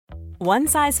One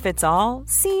size fits all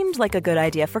seemed like a good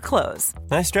idea for clothes.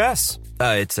 Nice dress.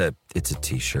 It's a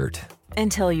t-shirt.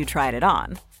 Until you tried it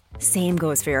on. Same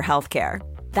goes for your healthcare.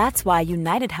 That's why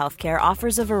United Healthcare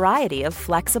offers a variety of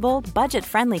flexible,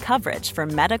 budget-friendly coverage for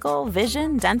medical,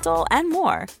 vision, dental, and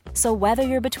more. So whether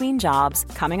you're between jobs,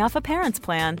 coming off a parent's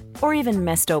plan, or even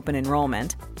missed open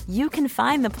enrollment, you can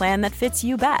find the plan that fits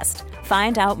you best.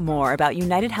 Find out more about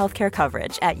United Healthcare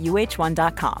coverage at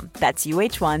uh1.com. That's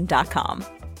uh1.com.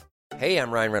 Hey,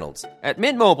 I'm Ryan Reynolds. At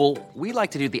Mint Mobile, we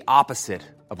like to do the opposite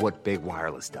of what Big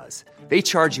Wireless does. They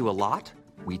charge you a lot,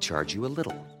 we charge you a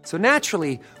little. So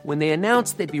naturally, when they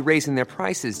announced they'd be raising their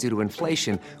prices due to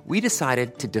inflation, we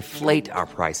decided to deflate our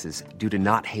prices due to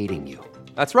not hating you.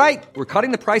 That's right. We're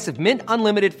cutting the price of Mint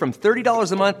Unlimited from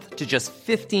 $30 a month to just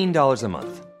 $15 a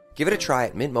month. Give it a try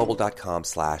at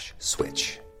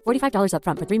mintmobile.com/switch. $45 up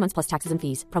front for 3 months plus taxes and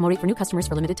fees. Promo rate for new customers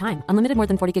for limited time. Unlimited more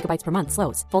than 40 gigabytes per month.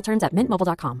 Slows full terms at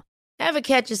mintmobile.com. Ever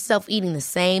catch yourself eating the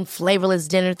same flavorless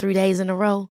dinner 3 days in a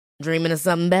row? Dreaming of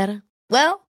something better?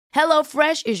 Well,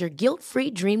 HelloFresh is your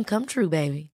guilt-free dream come true,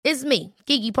 baby. It's me,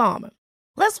 Keke Palmer.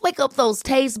 Let's wake up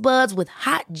those taste buds with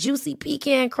hot, juicy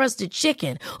pecan-crusted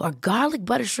chicken or garlic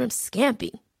butter shrimp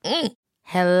scampi.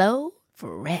 Hello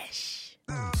Fresh.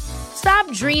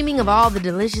 Stop dreaming of all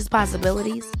the delicious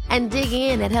possibilities and dig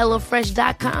in at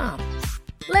HelloFresh.com.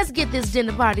 Let's get this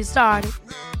dinner party started.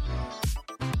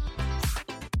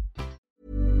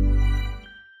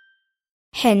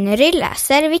 Henry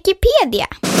läser Wikipedia.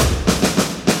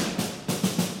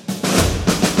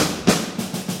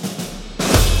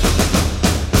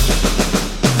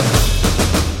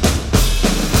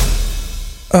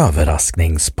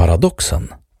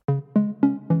 Överraskningsparadoxen.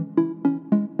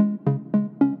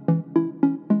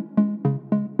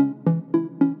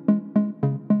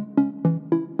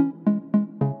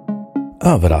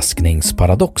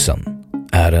 Överraskningsparadoxen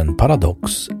är en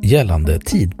paradox gällande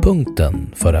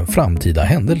tidpunkten för en framtida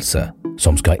händelse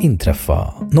som ska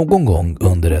inträffa någon gång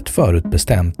under ett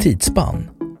förutbestämt tidsspann.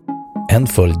 En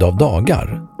följd av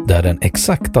dagar där den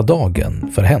exakta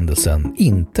dagen för händelsen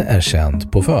inte är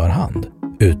känd på förhand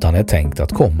utan är tänkt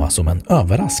att komma som en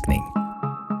överraskning.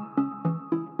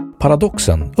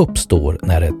 Paradoxen uppstår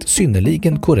när ett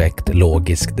synnerligen korrekt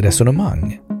logiskt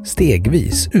resonemang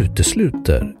stegvis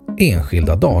utesluter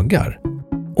enskilda dagar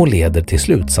och leder till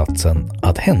slutsatsen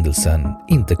att händelsen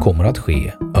inte kommer att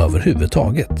ske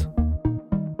överhuvudtaget.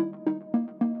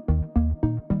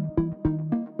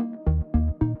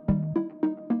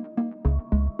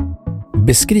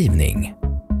 Beskrivning.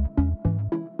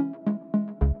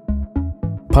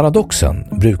 Paradoxen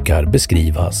brukar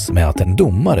beskrivas med att en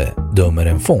domare dömer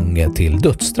en fånge till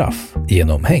dödsstraff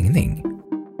genom hängning.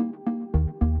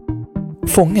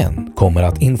 Fången kommer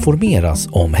att informeras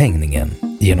om hängningen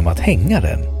genom att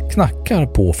hängaren knackar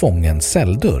på fångens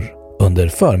celldörr under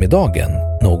förmiddagen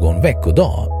någon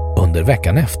veckodag under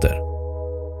veckan efter.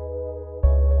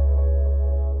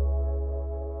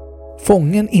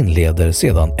 Fången inleder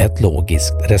sedan ett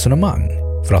logiskt resonemang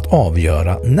för att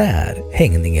avgöra när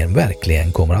hängningen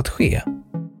verkligen kommer att ske.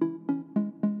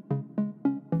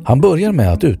 Han börjar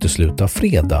med att utesluta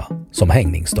fredag som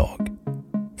hängningsdag.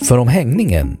 För om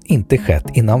hängningen inte skett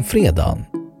innan fredagen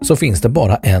så finns det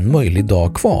bara en möjlig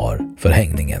dag kvar för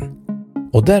hängningen.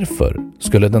 Och därför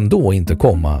skulle den då inte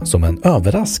komma som en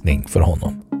överraskning för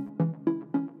honom.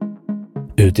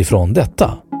 Utifrån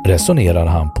detta resonerar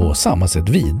han på samma sätt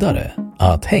vidare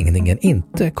att hängningen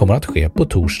inte kommer att ske på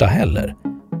torsdag heller,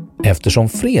 eftersom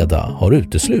fredag har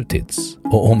uteslutits,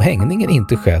 och om hängningen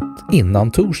inte skett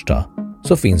innan torsdag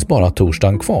så finns bara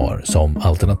torsdagen kvar som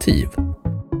alternativ.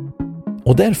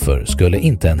 Och därför skulle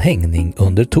inte en hängning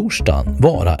under torsdagen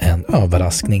vara en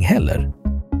överraskning heller.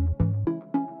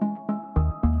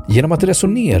 Genom att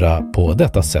resonera på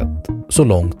detta sätt så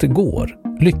långt det går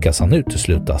lyckas han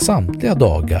utesluta samtliga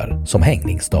dagar som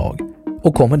hängningsdag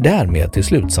och kommer därmed till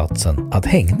slutsatsen att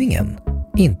hängningen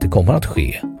inte kommer att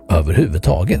ske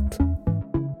överhuvudtaget.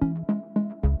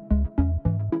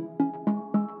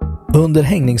 Under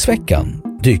hängningsveckan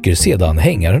dyker sedan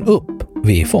hängaren upp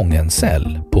vid fångens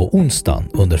cell på onsdagen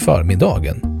under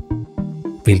förmiddagen,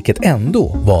 vilket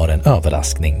ändå var en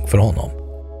överraskning för honom.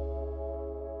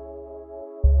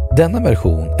 Denna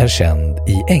version är känd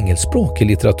i engelskspråkig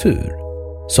litteratur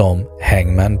som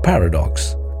Hangman Paradox,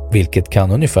 vilket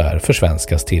kan ungefär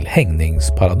försvenskas till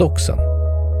hängningsparadoxen.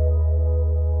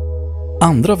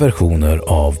 Andra versioner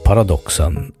av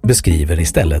paradoxen beskriver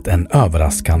istället en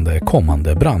överraskande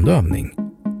kommande brandövning,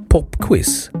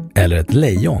 popquiz eller ett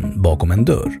lejon bakom en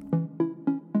dörr.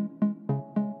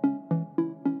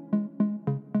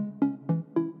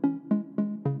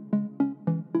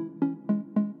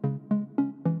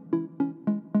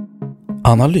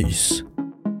 Analys.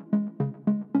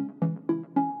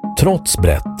 Trots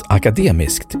brett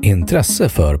akademiskt intresse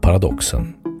för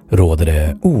paradoxen råder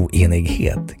det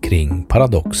oenighet kring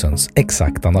paradoxens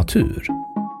exakta natur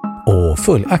och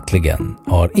följaktligen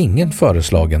har ingen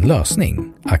föreslagen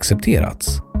lösning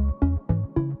accepterats.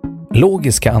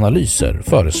 Logiska analyser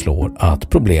föreslår att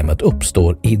problemet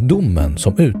uppstår i domen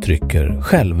som uttrycker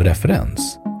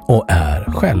självreferens och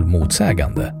är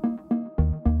självmotsägande.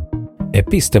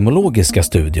 Epistemologiska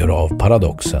studier av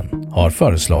paradoxen har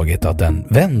föreslagit att den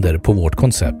vänder på vårt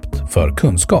koncept för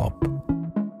kunskap.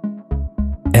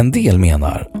 En del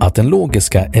menar att den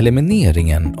logiska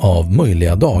elimineringen av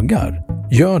möjliga dagar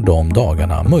gör de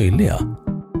dagarna möjliga.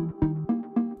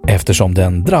 Eftersom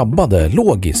den drabbade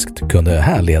logiskt kunde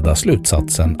härleda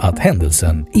slutsatsen att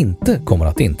händelsen inte kommer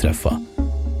att inträffa,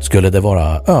 skulle det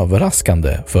vara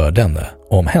överraskande för denne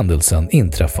om händelsen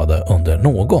inträffade under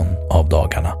någon av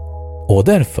dagarna. Och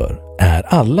därför är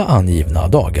alla angivna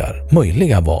dagar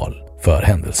möjliga val för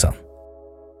händelsen.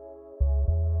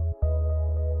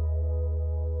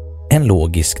 En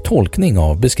logisk tolkning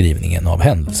av beskrivningen av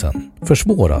händelsen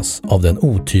försvåras av den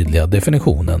otydliga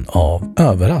definitionen av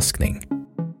överraskning.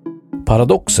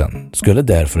 Paradoxen skulle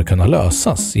därför kunna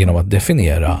lösas genom att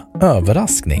definiera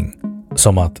överraskning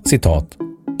som att, citat,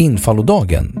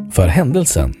 infallodagen för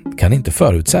händelsen kan inte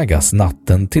förutsägas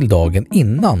natten till dagen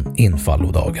innan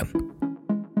infallodagen.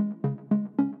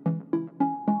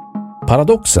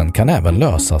 Paradoxen kan även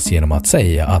lösas genom att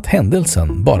säga att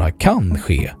händelsen bara kan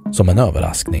ske som en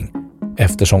överraskning,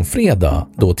 eftersom fredag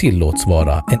då tillåts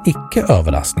vara en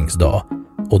icke-överraskningsdag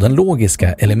och den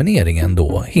logiska elimineringen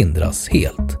då hindras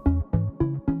helt.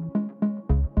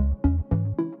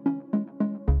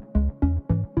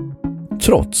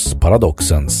 Trots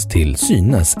paradoxens till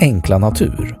synes enkla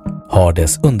natur har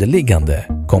dess underliggande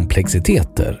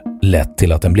komplexiteter lett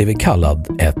till att den blivit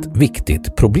kallad ett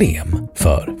viktigt problem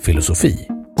för filosofi.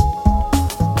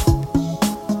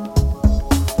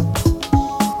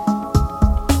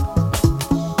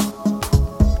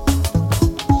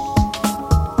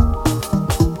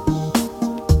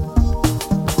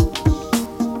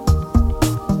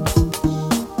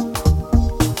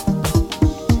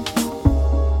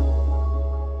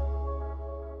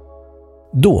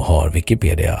 Då har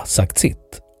Wikipedia sagt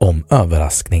sitt om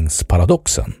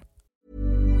överraskningsparadoxen.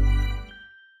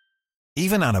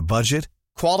 Even on a budget,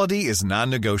 quality is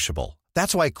non-negotiable.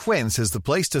 That's why Quince is the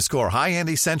place to score high-end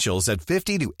essentials at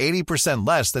 50 to 80%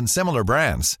 less than similar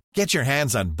brands. Get your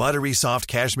hands on buttery soft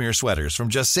cashmere sweaters from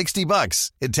just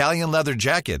 $60, Italian leather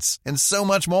jackets, and so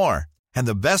much more. And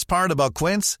the best part about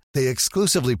Quince, they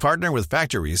exclusively partner with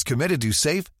factories committed to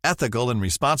safe, ethical, and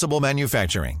responsible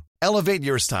manufacturing. Elevate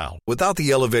your style without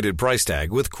the elevated price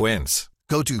tag with Quince.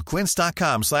 Go to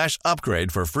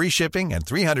quince.com/upgrade for free shipping and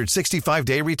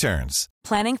 365-day returns.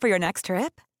 Planning for your next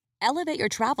trip? Elevate your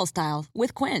travel style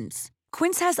with Quince.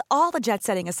 Quince has all the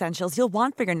jet-setting essentials you'll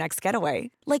want for your next getaway,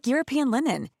 like European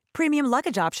linen, premium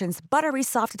luggage options, buttery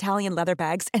soft Italian leather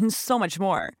bags, and so much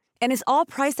more. And is all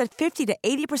priced at 50 to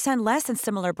 80% less than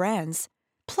similar brands.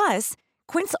 Plus,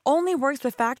 Quince only works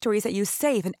with factories that use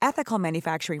safe and ethical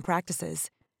manufacturing practices.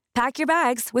 Pack your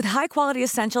bags with high-quality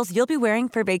essentials you'll be wearing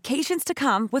for vacations to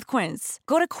come with Quince.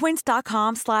 Go to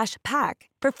quince.com/pack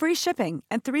for free shipping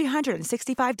and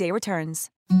 365-day returns.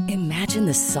 Imagine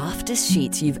the softest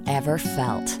sheets you've ever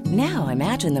felt. Now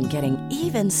imagine them getting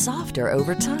even softer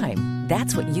over time.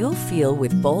 That's what you'll feel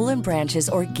with Boll & Branch's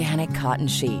organic cotton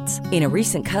sheets. In a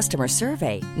recent customer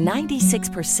survey,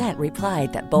 96%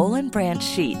 replied that Boll & Branch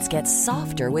sheets get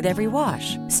softer with every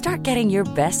wash. Start getting your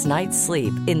best night's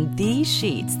sleep in these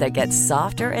sheets that get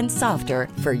softer and softer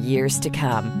for years to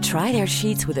come. Try their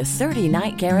sheets with a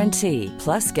 30-night guarantee.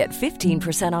 Plus, get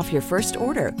 15% off your first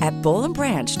order at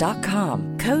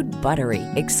bollandbranch.com. Code BUTTERY.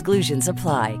 Exclusions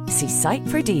apply. See site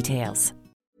for details.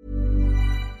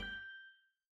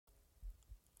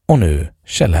 Och nu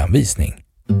källhänvisning.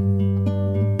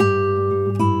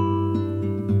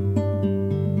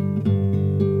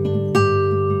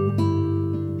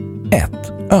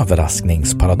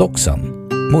 Överraskningsparadoxen.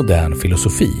 Modern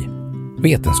filosofi.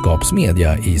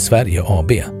 Vetenskapsmedia i Sverige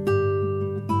AB.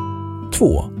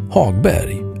 2.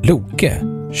 Hagberg, Loke,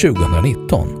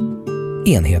 2019.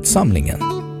 Enhetssamlingen.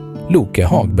 Loke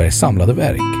Hagbergs samlade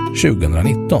verk,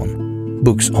 2019.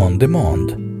 Books on Demand.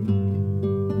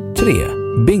 3.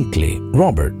 Binkley,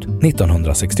 Robert,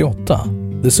 1968.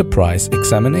 The Surprise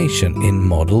Examination in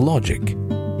Model Logic.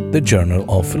 The Journal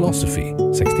of Philosophy,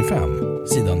 65,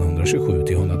 sidan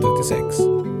 127-136.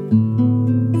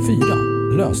 4.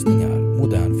 Lösningar,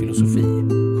 modern filosofi,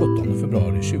 17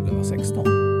 februari 2016.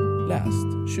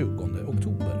 Läst 20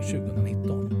 oktober 2019.